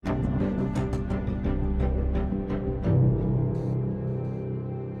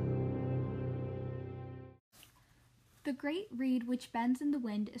great reed which bends in the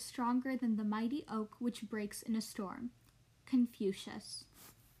wind is stronger than the mighty oak which breaks in a storm. Confucius.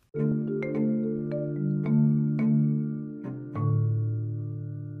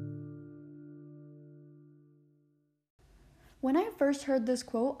 When I first heard this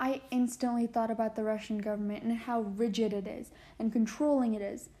quote, I instantly thought about the Russian government and how rigid it is and controlling it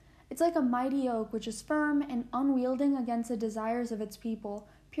is. It's like a mighty oak which is firm and unwielding against the desires of its people,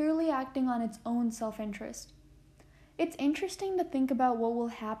 purely acting on its own self-interest. It's interesting to think about what will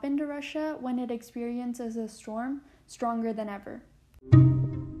happen to Russia when it experiences a storm stronger than ever.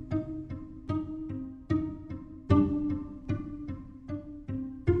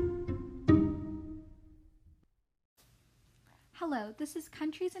 Hello, this is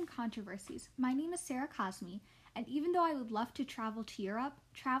Countries and Controversies. My name is Sarah Kazmi, and even though I would love to travel to Europe,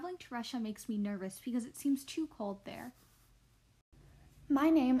 traveling to Russia makes me nervous because it seems too cold there.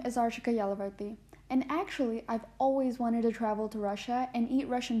 My name is Yalavarthi, and actually I've always wanted to travel to Russia and eat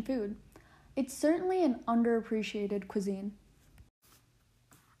Russian food. It's certainly an underappreciated cuisine.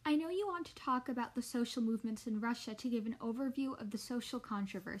 I know you want to talk about the social movements in Russia to give an overview of the social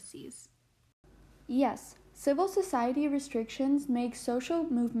controversies. Yes, civil society restrictions make social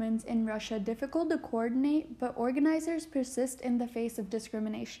movements in Russia difficult to coordinate, but organizers persist in the face of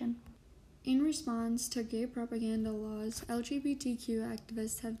discrimination. In response to gay propaganda laws, LGBTQ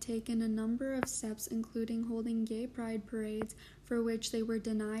activists have taken a number of steps, including holding gay pride parades for which they were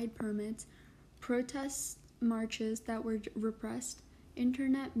denied permits, protest marches that were repressed,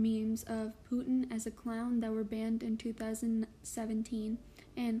 internet memes of Putin as a clown that were banned in 2017,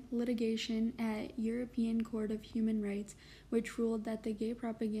 and litigation at European Court of Human Rights, which ruled that the gay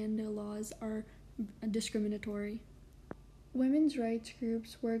propaganda laws are discriminatory. Women's rights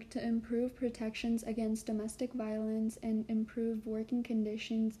groups work to improve protections against domestic violence and improve working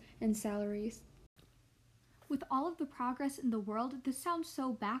conditions and salaries. With all of the progress in the world, this sounds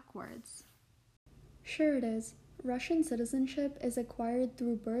so backwards. Sure it is. Russian citizenship is acquired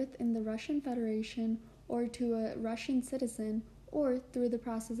through birth in the Russian Federation or to a Russian citizen or through the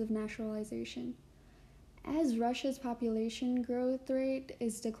process of naturalization. As Russia's population growth rate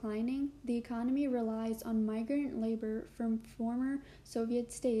is declining, the economy relies on migrant labor from former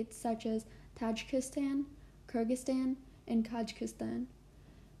Soviet states such as Tajikistan, Kyrgyzstan, and Kazakhstan.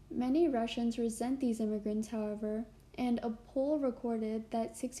 Many Russians resent these immigrants, however, and a poll recorded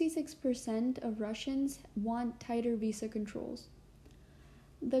that 66% of Russians want tighter visa controls.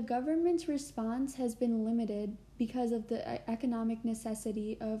 The government's response has been limited because of the economic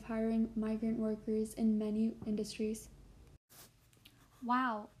necessity of hiring migrant workers in many industries.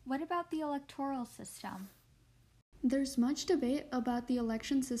 Wow, what about the electoral system? There's much debate about the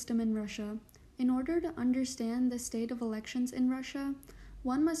election system in Russia. In order to understand the state of elections in Russia,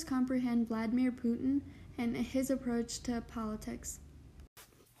 one must comprehend Vladimir Putin and his approach to politics.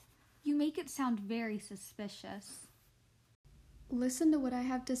 You make it sound very suspicious. Listen to what I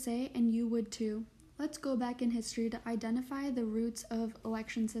have to say and you would too. Let's go back in history to identify the roots of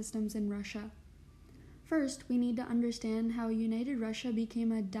election systems in Russia. First, we need to understand how United Russia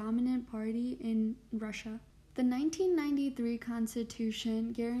became a dominant party in Russia. The 1993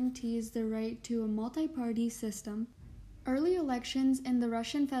 Constitution guarantees the right to a multi-party system. Early elections in the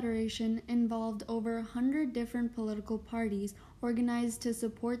Russian Federation involved over 100 different political parties organized to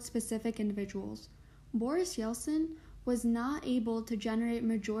support specific individuals. Boris Yeltsin was not able to generate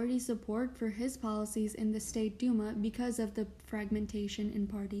majority support for his policies in the State Duma because of the fragmentation in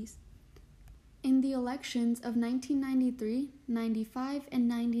parties. In the elections of 1993, 95, and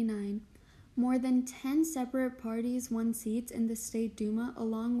 99, more than 10 separate parties won seats in the State Duma,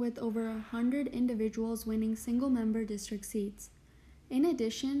 along with over 100 individuals winning single-member district seats. In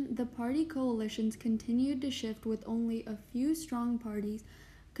addition, the party coalitions continued to shift with only a few strong parties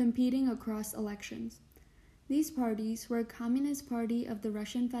competing across elections. These parties were Communist Party of the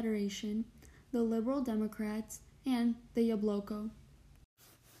Russian Federation, the Liberal Democrats, and the Yabloko.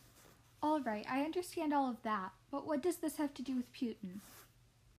 Alright, I understand all of that, but what does this have to do with Putin?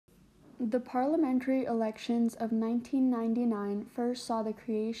 The parliamentary elections of 1999 first saw the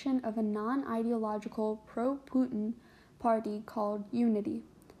creation of a non-ideological pro-Putin party called Unity.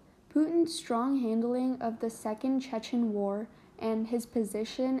 Putin's strong handling of the Second Chechen War and his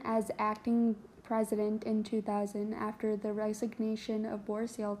position as acting president in 2000 after the resignation of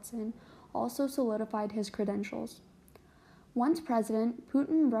Boris Yeltsin also solidified his credentials. Once president,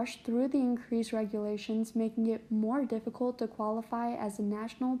 Putin rushed through the increased regulations, making it more difficult to qualify as a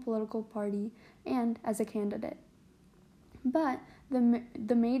national political party and as a candidate. But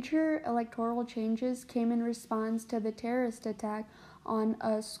the major electoral changes came in response to the terrorist attack on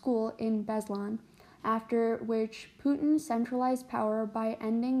a school in Beslan after which Putin centralized power by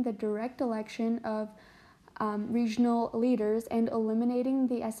ending the direct election of regional leaders and eliminating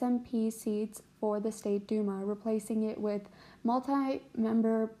the SMP seats for the State Duma, replacing it with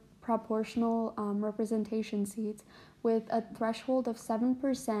multi-member proportional representation seats with a threshold of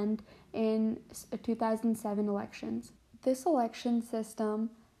 7% in 2007 elections. This election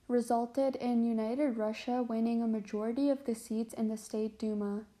system resulted in United Russia winning a majority of the seats in the State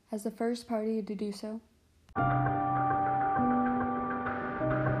Duma as the first party to do so.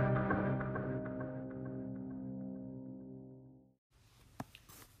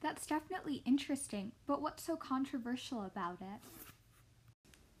 That's definitely interesting, but what's so controversial about it?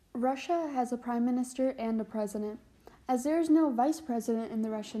 Russia has a prime minister and a president. As there is no vice president in the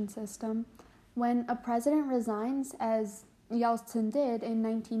Russian system, when a president resigns, as Yeltsin did in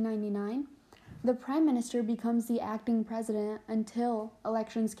 1999, the prime minister becomes the acting president until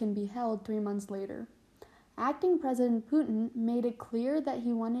elections can be held 3 months later. Acting President Putin made it clear that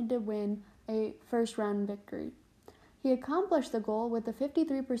he wanted to win a first-round victory. He accomplished the goal with the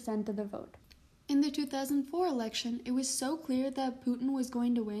 53% of the vote. In the 2004 election, it was so clear that Putin was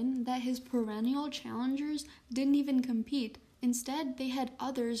going to win that his perennial challengers didn't even compete. Instead, they had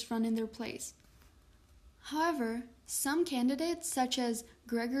others run in their place. However, some candidates, such as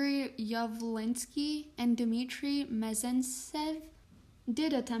Gregory Yavlinsky and Dmitry Mezentsev,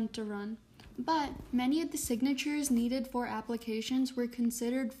 did attempt to run, but many of the signatures needed for applications were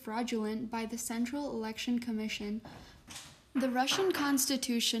considered fraudulent by the Central Election Commission. The Russian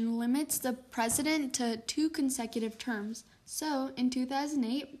constitution limits the president to 2 consecutive terms, so in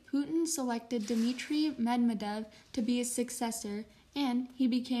 2008, Putin selected Dmitry Medvedev to be his successor, and he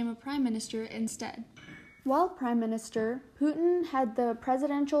became a prime minister instead. While prime minister, Putin had the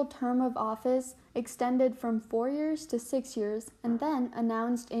presidential term of office extended from 4 years to 6 years, and then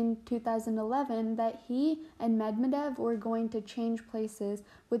announced in 2011 that he and Medvedev were going to change places,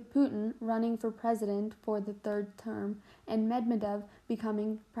 with Putin running for president for the 3rd term and Medvedev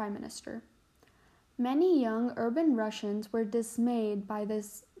becoming prime minister. Many young urban Russians were dismayed by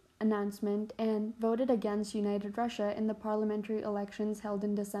this announcement and voted against United Russia in the parliamentary elections held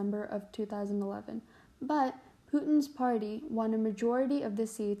in December of 2011. But Putin's party won a majority of the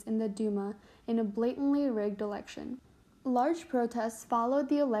seats in the Duma in a blatantly rigged election. Large protests followed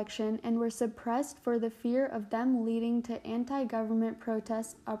the election and were suppressed for the fear of them leading to anti-government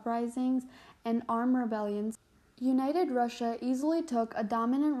protests, uprisings, and armed rebellions. United Russia easily took a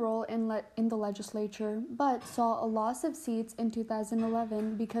dominant role in the legislature, but saw a loss of seats in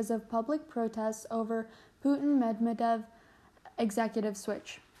 2011 because of public protests over Putin-Medvedev executive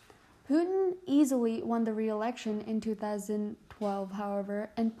switch. Putin easily won the re-election in 2012, however,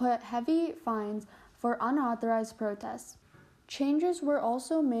 and put heavy fines for unauthorized protests. Changes were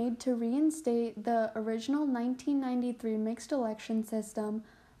also made to reinstate the original 1993 mixed election system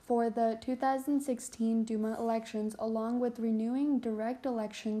for the 2016 Duma elections, along with renewing direct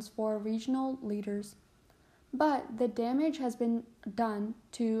elections for regional leaders. But the damage has been done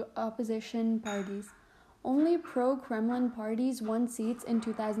to opposition parties. Only pro-Kremlin parties won seats in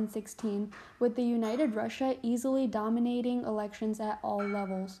 2016, with the United Russia easily dominating elections at all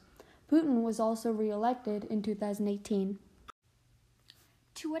levels. Putin was also re-elected in 2018.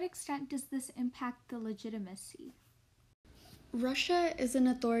 To what extent does this impact the legitimacy? Russia is an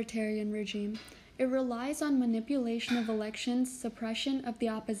authoritarian regime. It relies on manipulation of elections, suppression of the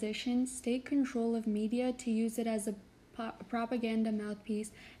opposition, state control of media to use it as a propaganda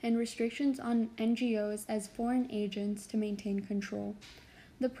mouthpiece, and restrictions on NGOs as foreign agents to maintain control.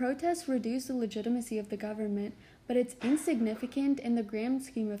 The protests reduce the legitimacy of the government, but it's insignificant in the grand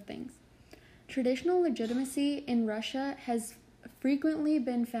scheme of things. Traditional legitimacy in Russia has frequently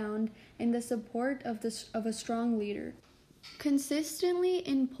been found in the support of a strong leader. Consistently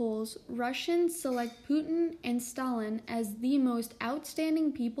in polls, Russians select Putin and Stalin as the most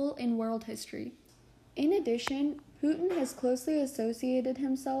outstanding people in world history. In addition, Putin has closely associated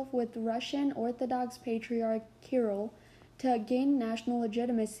himself with Russian Orthodox Patriarch Kirill to gain national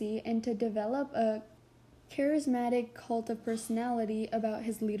legitimacy and to develop a charismatic cult of personality about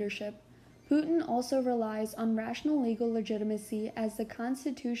his leadership. Putin also relies on rational legal legitimacy as the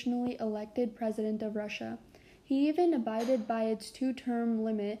constitutionally elected president of Russia. He even abided by its 2-term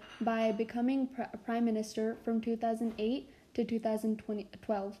limit by becoming prime minister from 2008 to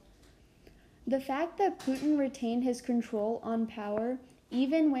 2012. The fact that Putin retained his control on power,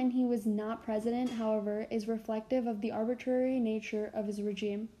 even when he was not president, however, is reflective of the arbitrary nature of his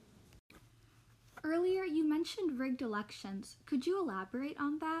regime. Earlier, you mentioned rigged elections. Could you elaborate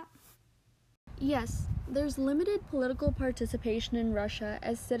on that? Yes, there's limited political participation in Russia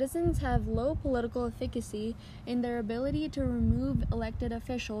as citizens have low political efficacy in their ability to remove elected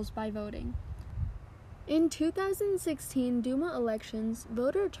officials by voting. In 2016 Duma elections,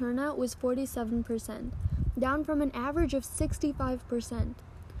 voter turnout was 47%, down from an average of 65%.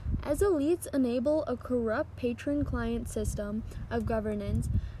 As elites enable a corrupt patron-client system of governance,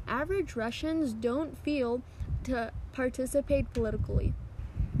 average Russians don't feel to participate politically.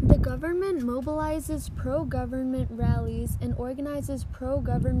 The government mobilizes pro-government rallies and organizes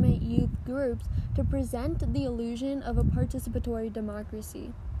pro-government youth groups to present the illusion of a participatory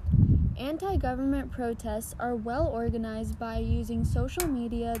democracy. Anti-government protests are well organized by using social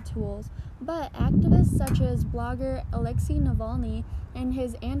media tools, but activists such as blogger Alexei Navalny and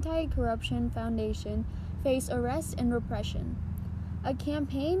his anti-corruption foundation face arrest and repression. A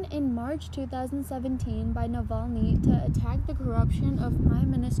campaign in March 2017 by Navalny to attack the corruption of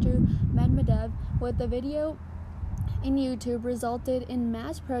Prime Minister Medvedev with a video in YouTube resulted in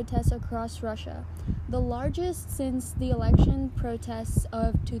mass protests across Russia, the largest since the election protests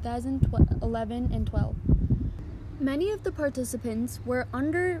of 2011 and 12. Many of the participants were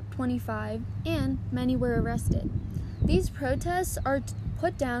under 25 and many were arrested. These protests are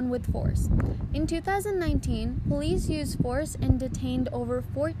put down with force. In 2019, police used force and detained over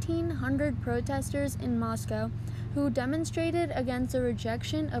 1,400 protesters in Moscow who demonstrated against the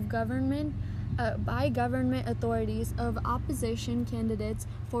rejection of government by government authorities of opposition candidates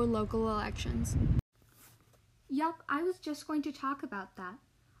for local elections. Yup, I was just going to talk about that.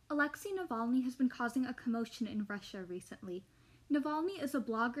 Alexei Navalny has been causing a commotion in Russia recently. Navalny is a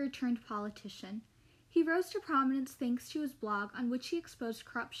blogger turned politician. He rose to prominence thanks to his blog on which he exposed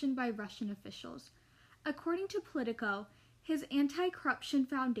corruption by Russian officials. According to Politico, his anti-corruption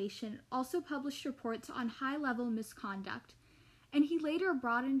foundation also published reports on high-level misconduct, and he later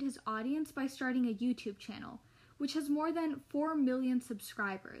broadened his audience by starting a YouTube channel, which has more than 4 million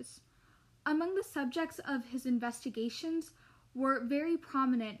subscribers. Among the subjects of his investigations were very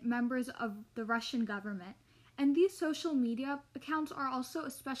prominent members of the Russian government, and these social media accounts are also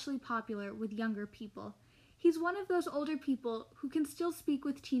especially popular with younger people. He's one of those older people who can still speak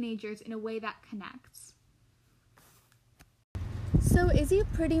with teenagers in a way that connects. So is he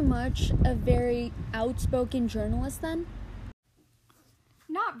pretty much a very outspoken journalist then?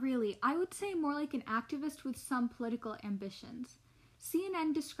 Not really. I would say more like an activist with some political ambitions.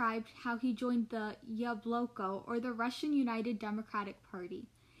 CNN described how he joined the Yabloko, or the Russian United Democratic Party.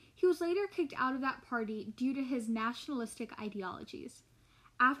 He was later kicked out of that party due to his nationalistic ideologies.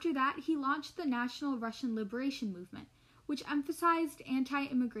 After that, he launched the National Russian Liberation Movement, which emphasized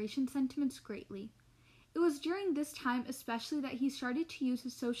anti-immigration sentiments greatly. It was during this time especially that he started to use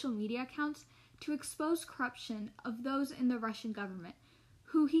his social media accounts to expose corruption of those in the Russian government,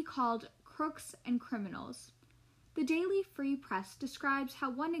 who he called crooks and criminals. The Daily Free Press describes how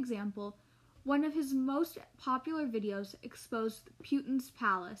one of his most popular videos exposed Putin's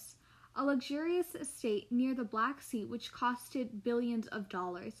palace, a luxurious estate near the Black Sea which costed billions of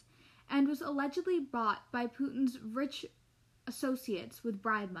dollars, and was allegedly bought by Putin's rich associates with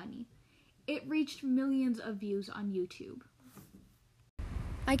bribe money. It reached millions of views on YouTube.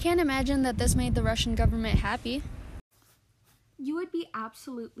 I can't imagine that this made the Russian government happy. You would be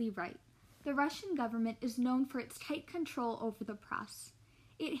absolutely right. The Russian government is known for its tight control over the press.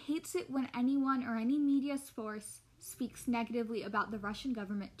 It hates it when anyone or any media source speaks negatively about the Russian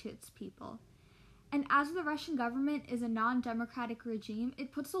government to its people. And as the Russian government is a non-democratic regime,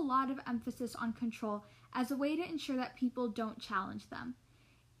 it puts a lot of emphasis on control as a way to ensure that people don't challenge them.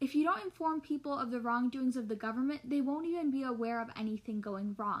 If you don't inform people of the wrongdoings of the government, they won't even be aware of anything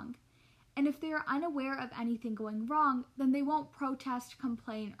going wrong. And if they are unaware of anything going wrong, then they won't protest,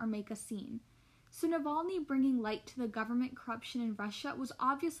 complain, or make a scene. So Navalny bringing light to the government corruption in Russia was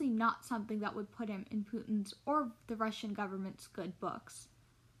obviously not something that would put him in Putin's or the Russian government's good books.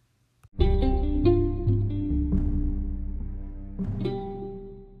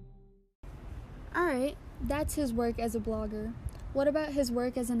 Alright, that's his work as a blogger. What about his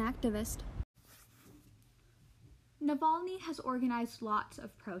work as an activist? Navalny has organized lots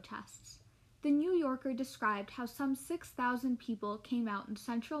of protests. The New Yorker described how some 6,000 people came out in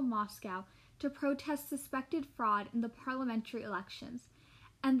central Moscow to protest suspected fraud in the parliamentary elections,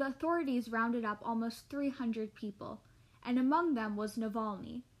 and the authorities rounded up almost 300 people, and among them was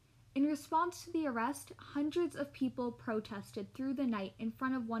Navalny. In response to the arrest, hundreds of people protested through the night in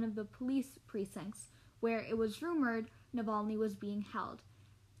front of one of the police precincts, where it was rumored Navalny was being held.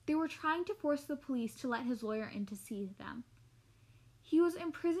 They were trying to force the police to let his lawyer in to see them. He was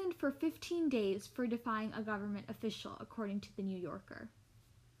imprisoned for 15 days for defying a government official, according to the New Yorker.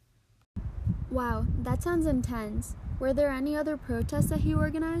 Wow, that sounds intense. Were there any other protests that he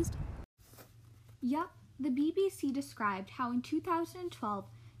organized? Yup, the BBC described how in 2012,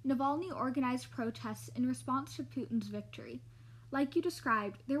 Navalny organized protests in response to Putin's victory. Like you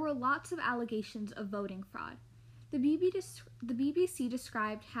described, there were lots of allegations of voting fraud. The BBC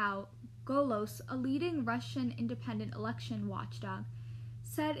described how Golos, a leading Russian independent election watchdog,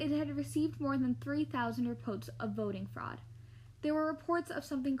 said it had received more than 3,000 reports of voting fraud. There were reports of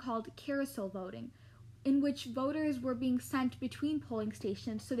something called carousel voting, in which voters were being sent between polling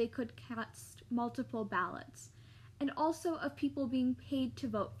stations so they could cast multiple ballots, and also of people being paid to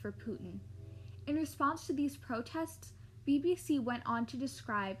vote for Putin. In response to these protests, BBC went on to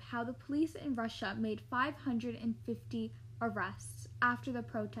describe how the police in Russia made 550 arrests after the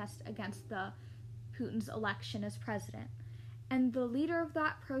protest against Putin's election as president. And the leader of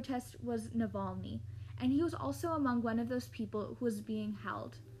that protest was Navalny, and he was also among one of those people who was being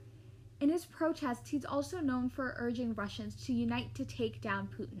held. In his protest, he's also known for urging Russians to unite to take down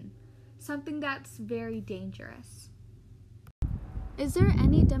Putin, something that's very dangerous. Is there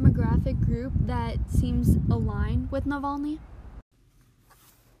any demographic group that seems aligned with Navalny?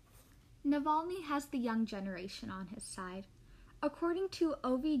 Navalny has the young generation on his side. According to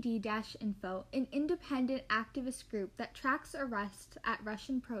OVD-Info, an independent activist group that tracks arrests at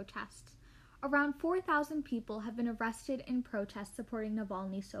Russian protests, around 4,000 people have been arrested in protests supporting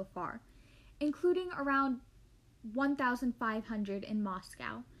Navalny so far, including around 1,500 in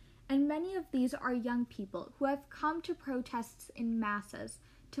Moscow, and many of these are young people who have come to protests in masses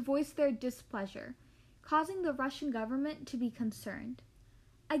to voice their displeasure, causing the Russian government to be concerned.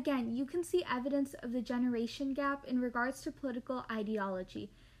 Again, you can see evidence of the generation gap in regards to political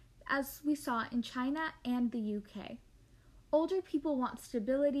ideology, as we saw in China and the UK. Older people want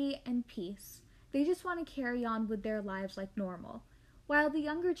stability and peace. They just want to carry on with their lives like normal, while the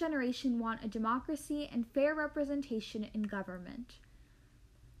younger generation want a democracy and fair representation in government.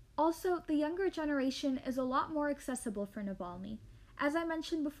 Also, the younger generation is a lot more accessible for Navalny. As I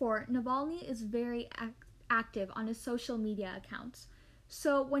mentioned before, Navalny is very active on his social media accounts.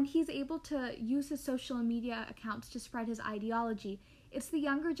 So when he's able to use his social media accounts to spread his ideology, it's the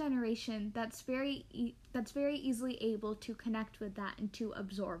younger generation that's very easily able to connect with that and to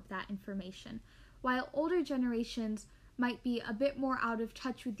absorb that information, while older generations might be a bit more out of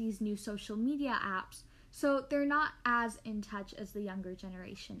touch with these new social media apps, so they're not as in touch as the younger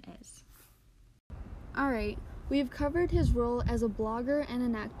generation is. Alright, we've covered his role as a blogger and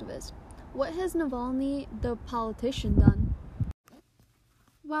an activist. What has Navalny, the politician, done?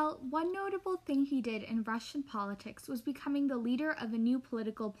 Well, one notable thing he did in Russian politics was becoming the leader of a new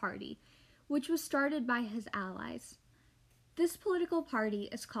political party, which was started by his allies. This political party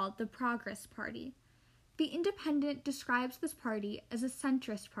is called the Progress Party. The Independent describes this party as a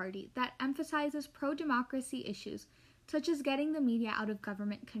centrist party that emphasizes pro-democracy issues, such as getting the media out of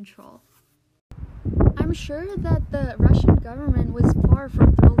government control. I'm sure that the Russian government was far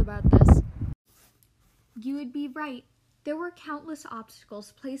from thrilled about this. You would be right. There were countless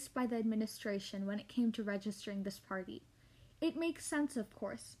obstacles placed by the administration when it came to registering this party. It makes sense, of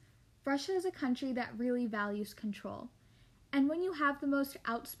course. Russia is a country that really values control. And when you have the most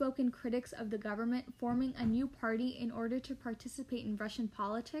outspoken critics of the government forming a new party in order to participate in Russian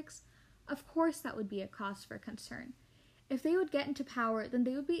politics, of course that would be a cause for concern. If they would get into power, then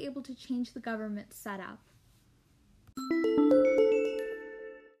they would be able to change the government's setup.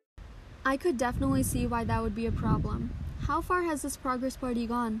 I could definitely see why that would be a problem. How far has this Progress Party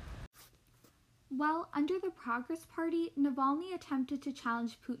gone? Well, under the Progress Party, Navalny attempted to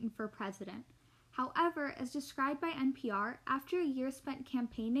challenge Putin for president. However, as described by NPR, after a year spent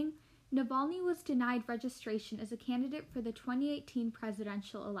campaigning, Navalny was denied registration as a candidate for the 2018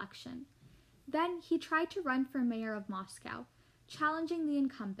 presidential election. Then he tried to run for mayor of Moscow, challenging the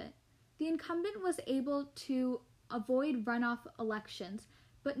incumbent. The incumbent was able to avoid runoff elections,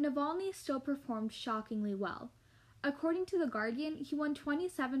 but Navalny still performed shockingly well. According to The Guardian, he won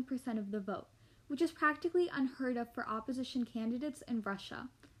 27% of the vote, which is practically unheard of for opposition candidates in Russia.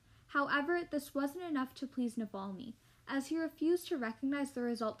 However, this wasn't enough to please Navalny, as he refused to recognize the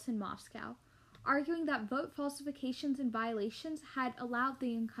results in Moscow, arguing that vote falsifications and violations had allowed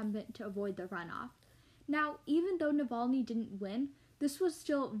the incumbent to avoid the runoff. Now, even though Navalny didn't win, this was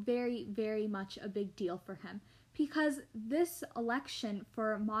still very, very much a big deal for him, because this election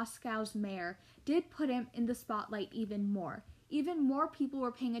for Moscow's mayor did put him in the spotlight even more. Even more people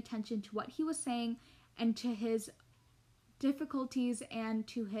were paying attention to what he was saying and to his difficulties and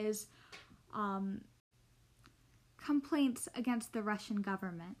to his complaints against the Russian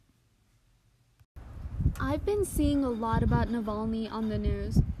government. I've been seeing a lot about Navalny on the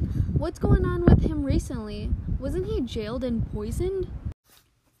news. What's going on with him recently? Wasn't he jailed and poisoned?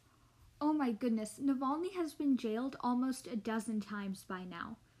 Oh my goodness, Navalny has been jailed almost a dozen times by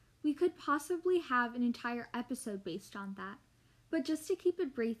now. We could possibly have an entire episode based on that. But just to keep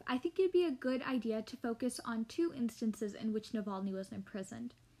it brief, I think it'd be a good idea to focus on two instances in which Navalny was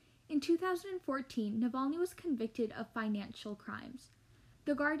imprisoned. In 2014, Navalny was convicted of financial crimes.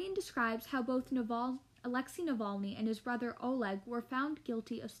 The Guardian describes how both Alexei Navalny and his brother Oleg were found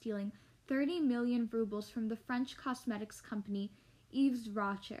guilty of stealing 30 million rubles from the French cosmetics company Yves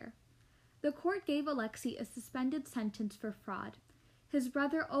Rocher. The court gave Alexei a suspended sentence for fraud. His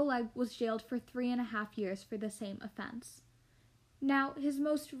brother Oleg was jailed for 3.5 years for the same offense. Now, his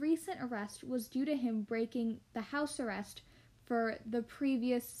most recent arrest was due to him breaking the house arrest for the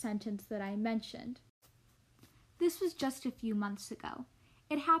previous sentence that I mentioned. This was just a few months ago.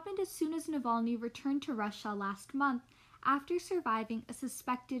 It happened as soon as Navalny returned to Russia last month after surviving a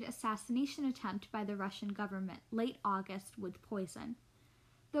suspected assassination attempt by the Russian government late August with poison.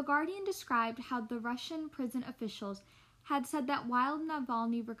 The Guardian described how the Russian prison officials had said that while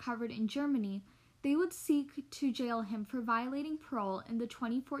Navalny recovered in Germany, they would seek to jail him for violating parole in the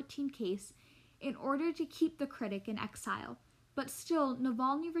 2014 case in order to keep the critic in exile. But still,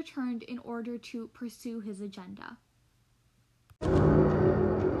 Navalny returned in order to pursue his agenda.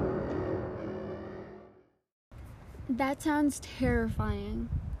 That sounds terrifying.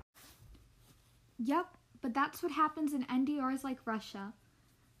 Yep, but that's what happens in NDRs like Russia.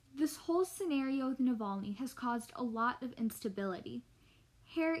 This whole scenario with Navalny has caused a lot of instability.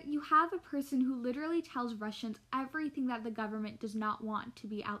 Here, you have a person who literally tells Russians everything that the government does not want to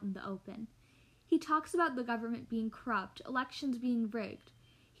be out in the open. He talks about the government being corrupt, elections being rigged.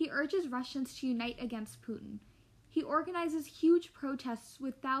 He urges Russians to unite against Putin. He organizes huge protests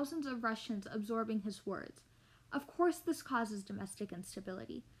with thousands of Russians absorbing his words. Of course, this causes domestic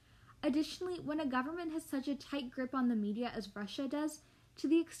instability. Additionally, when a government has such a tight grip on the media as Russia does, to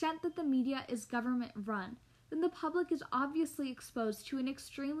the extent that the media is government-run, then the public is obviously exposed to an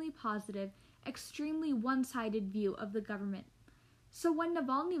extremely positive, extremely one-sided view of the government. So when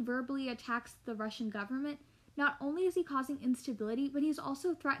Navalny verbally attacks the Russian government, not only is he causing instability, but he's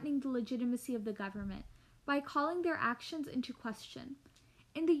also threatening the legitimacy of the government by calling their actions into question.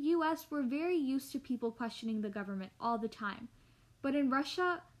 In the US, we're very used to people questioning the government all the time. But in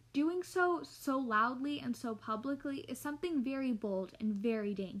Russia, doing so loudly and so publicly is something very bold and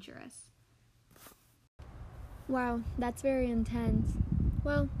very dangerous. Wow, that's very intense.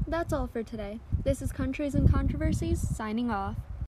 Well, that's all for today. This is Countries and Controversies, signing off.